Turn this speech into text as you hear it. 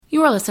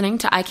You are listening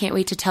to I Can't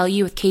Wait to Tell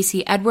You with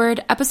Casey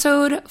Edward,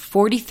 episode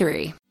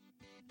 43.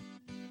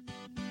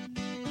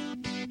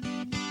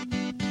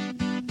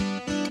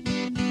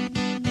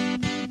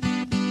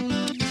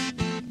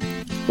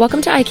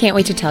 Welcome to I Can't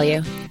Wait to Tell You,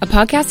 a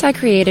podcast I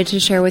created to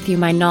share with you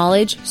my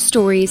knowledge,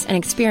 stories, and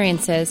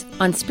experiences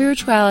on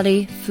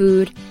spirituality,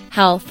 food,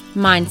 health,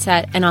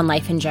 mindset, and on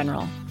life in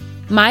general.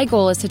 My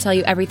goal is to tell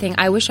you everything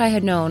I wish I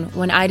had known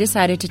when I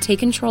decided to take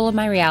control of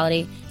my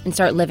reality and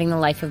start living the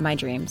life of my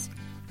dreams.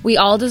 We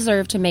all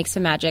deserve to make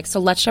some magic, so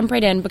let's jump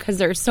right in because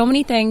there are so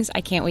many things I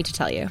can't wait to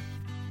tell you.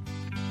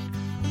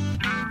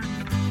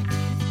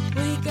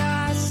 We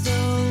got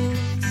soul,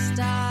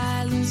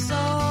 style, and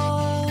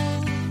soul.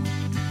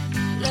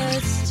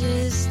 Let's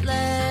just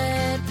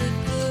let the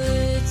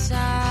good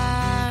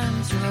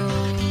times roll.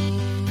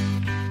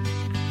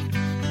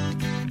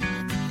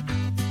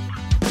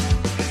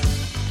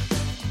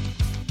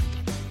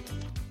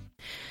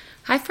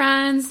 Hi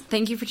friends,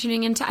 thank you for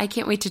tuning in to I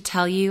Can't Wait to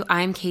Tell You.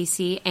 I'm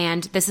Casey,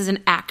 and this is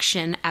an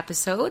action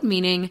episode,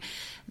 meaning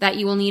that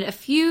you will need a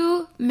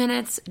few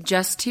minutes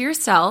just to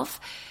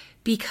yourself,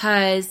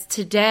 because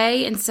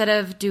today, instead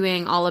of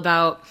doing all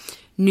about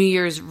New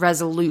Year's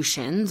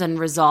resolutions and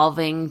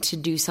resolving to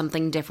do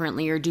something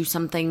differently or do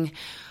something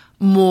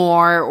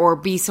more or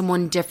be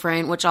someone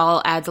different, which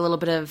all adds a little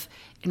bit of,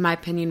 in my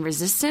opinion,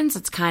 resistance.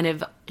 It's kind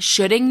of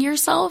shoulding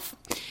yourself.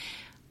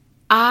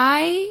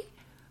 I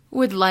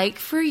would like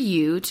for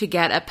you to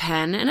get a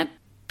pen and a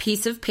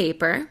piece of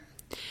paper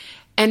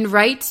and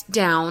write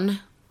down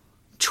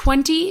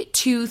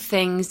 22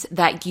 things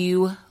that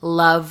you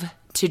love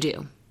to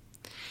do.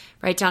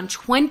 Write down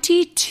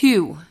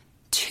 22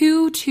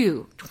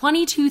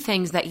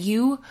 things that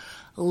you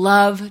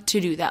love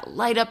to do, that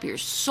light up your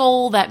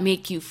soul, that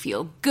make you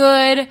feel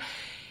good.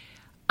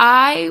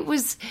 I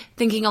was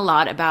thinking a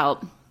lot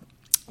about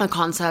a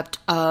concept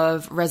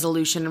of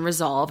resolution and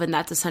resolve, and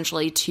that's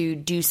essentially to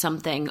do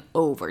something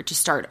over, to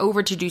start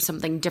over, to do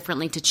something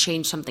differently, to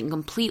change something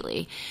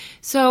completely.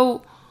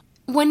 So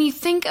when you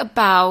think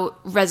about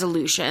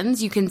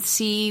resolutions, you can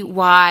see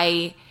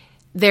why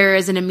there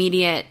is an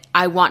immediate,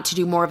 I want to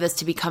do more of this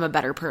to become a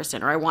better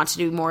person, or I want to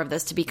do more of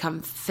this to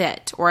become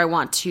fit, or I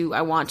want to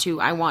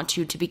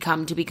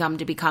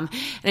become.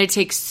 And it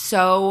takes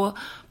so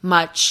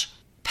much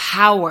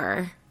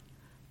power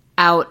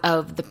out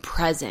of the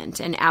present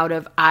and out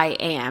of I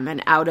am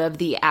and out of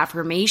the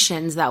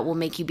affirmations that will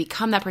make you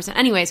become that person.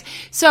 Anyways,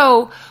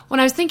 so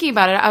when I was thinking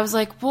about it, I was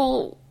like,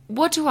 well,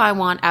 what do I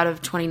want out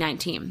of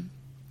 2019?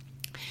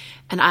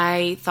 And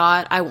I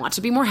thought I want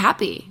to be more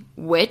happy,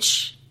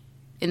 which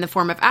in the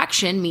form of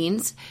action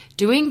means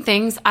doing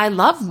things I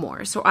love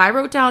more. So I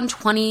wrote down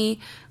 20,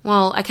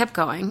 well, I kept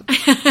going.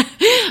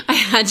 I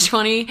had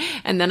 20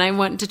 and then I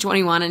went to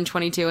 21 and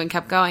 22 and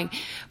kept going.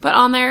 But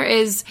on there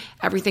is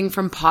everything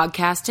from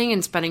podcasting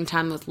and spending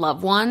time with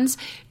loved ones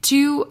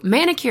to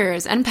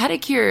manicures and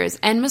pedicures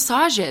and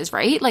massages,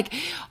 right? Like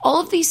all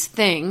of these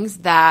things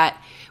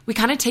that we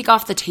kind of take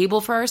off the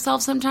table for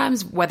ourselves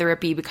sometimes, whether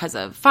it be because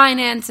of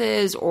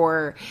finances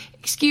or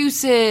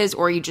excuses,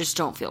 or you just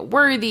don't feel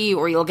worthy,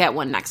 or you'll get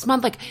one next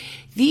month. Like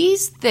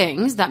these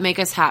things that make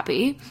us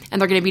happy, and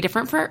they're going to be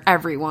different for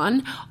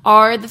everyone,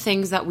 are the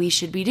things that we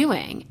should be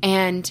doing.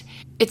 And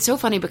it's so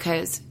funny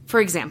because, for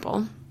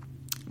example,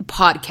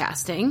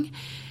 podcasting,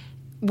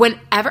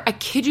 whenever, I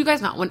kid you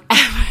guys not,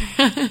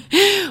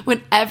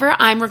 whenever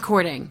I'm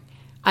recording,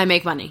 I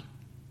make money.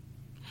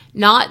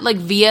 Not like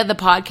via the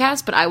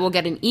podcast, but I will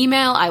get an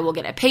email, I will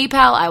get a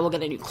PayPal, I will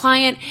get a new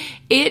client.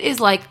 It is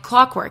like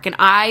clockwork, and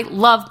I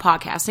love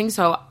podcasting,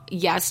 so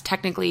yes,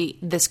 technically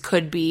this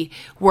could be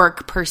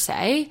work per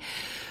se,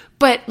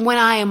 but when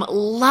I am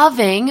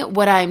loving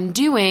what I'm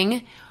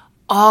doing,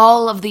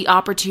 all of the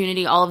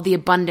opportunity, all of the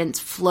abundance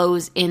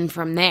flows in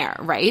from there,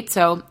 right?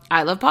 So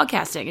I love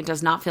podcasting. It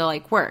does not feel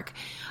like work.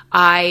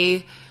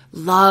 I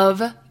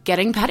love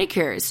getting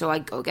pedicures, so I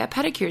go get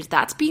pedicures.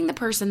 That's being the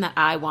person that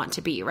I want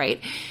to be, right?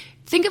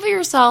 Think of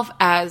yourself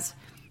as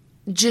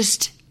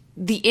just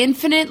the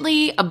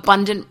infinitely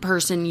abundant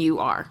person you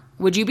are.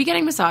 Would you be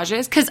getting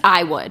massages? Because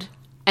I would,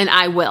 and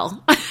I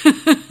will.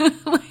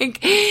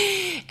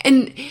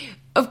 And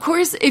of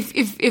course,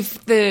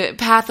 if the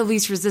path of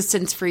least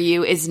resistance for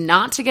you is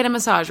not to get a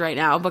massage right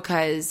now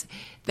because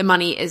the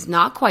money is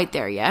not quite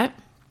there yet,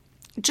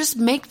 just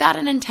make that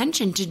an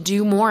intention to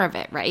do more of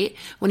it, right?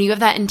 When you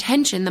have that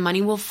intention, the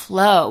money will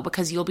flow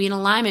because you'll be in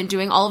alignment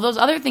doing all of those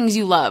other things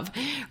you love,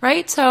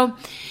 right? So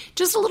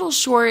just a little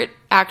short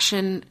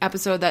action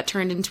episode that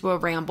turned into a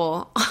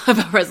ramble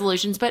about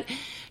resolutions, but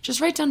just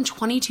write down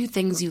 22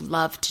 things you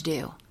love to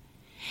do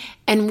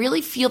and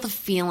really feel the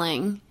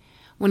feeling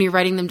when you're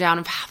writing them down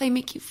of how they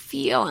make you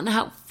feel and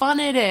how fun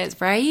it is,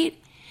 right?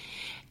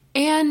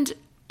 And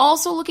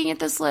also looking at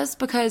this list,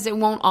 because it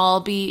won't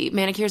all be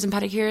manicures and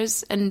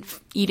pedicures and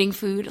eating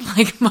food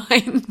like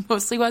mine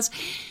mostly was,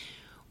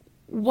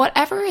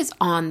 whatever is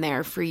on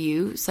there for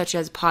you, such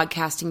as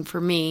podcasting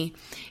for me,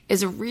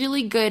 is a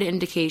really good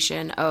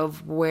indication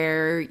of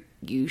where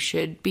you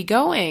should be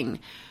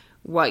going,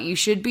 what you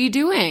should be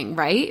doing,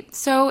 right?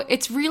 So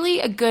it's really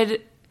a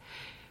good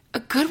a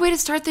good way to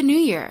start the new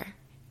year.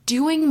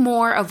 Doing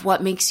more of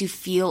what makes you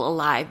feel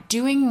alive,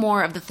 doing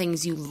more of the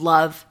things you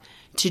love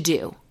to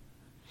do.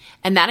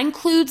 And that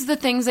includes the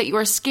things that you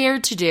are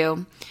scared to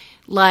do,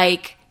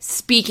 like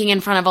speaking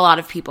in front of a lot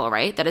of people,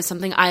 right? That is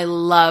something I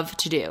love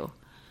to do.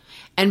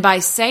 And by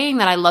saying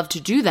that I love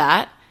to do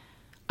that,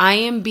 I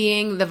am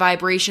being the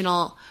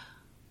vibrational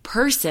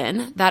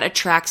person that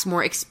attracts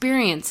more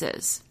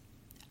experiences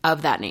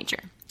of that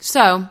nature.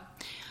 So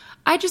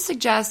I just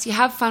suggest you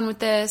have fun with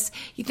this.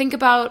 You think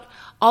about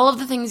all of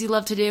the things you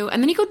love to do,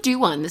 and then you go do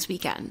one this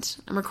weekend.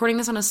 I'm recording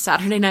this on a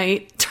Saturday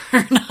night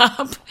turn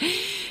up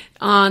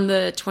on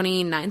the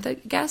 29th, I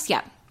guess.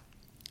 Yeah.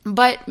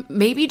 But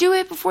maybe do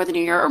it before the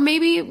new year, or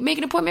maybe make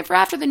an appointment for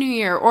after the new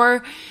year,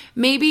 or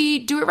maybe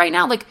do it right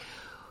now. Like,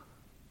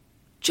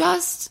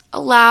 just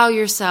allow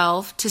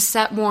yourself to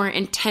set more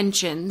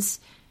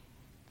intentions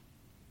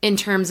in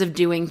terms of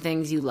doing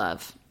things you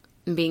love,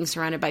 and being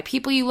surrounded by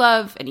people you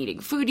love, and eating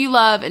food you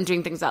love, and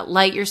doing things that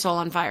light your soul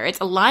on fire.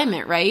 It's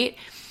alignment, right?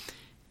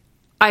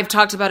 I've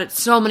talked about it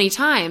so many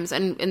times,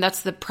 and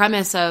that's the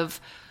premise of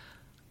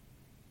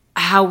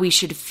how we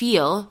should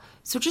feel.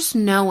 So just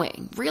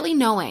knowing, really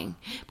knowing,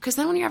 because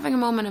then when you're having a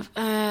moment of,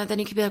 then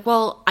you could be like,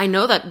 well, I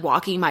know that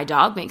walking my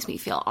dog makes me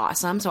feel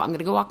awesome, so I'm going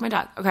to go walk my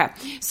dog. Okay.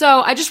 So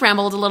I just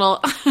rambled a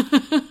little,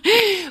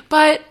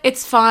 but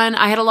it's fun.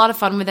 I had a lot of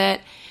fun with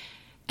it.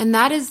 And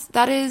that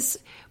is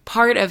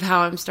part of how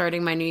I'm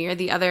starting my new year.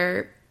 The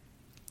other,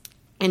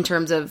 in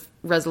terms of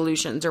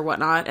resolutions or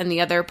whatnot, and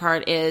the other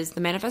part is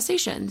the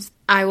manifestations.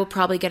 I will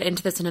probably get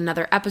into this in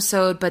another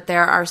episode, but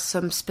there are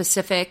some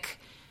specific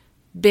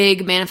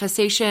big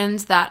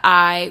manifestations that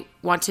I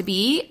want to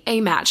be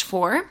a match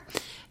for,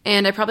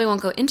 and I probably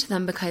won't go into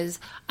them because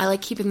I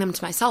like keeping them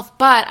to myself,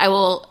 but I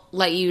will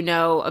let you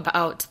know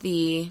about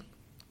the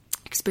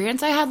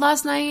experience I had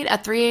last night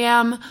at 3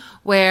 a.m.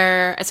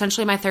 where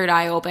essentially my third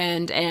eye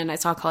opened and I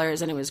saw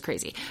colors and it was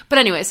crazy. But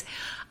anyways,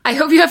 I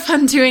hope you have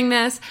fun doing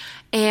this,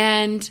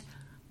 and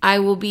I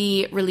will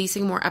be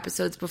releasing more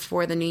episodes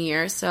before the new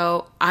year,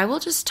 so I will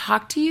just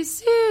talk to you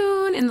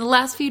soon in the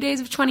last few days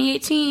of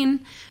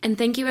 2018. And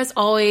thank you as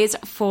always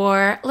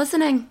for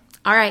listening.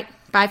 All right,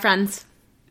 bye friends.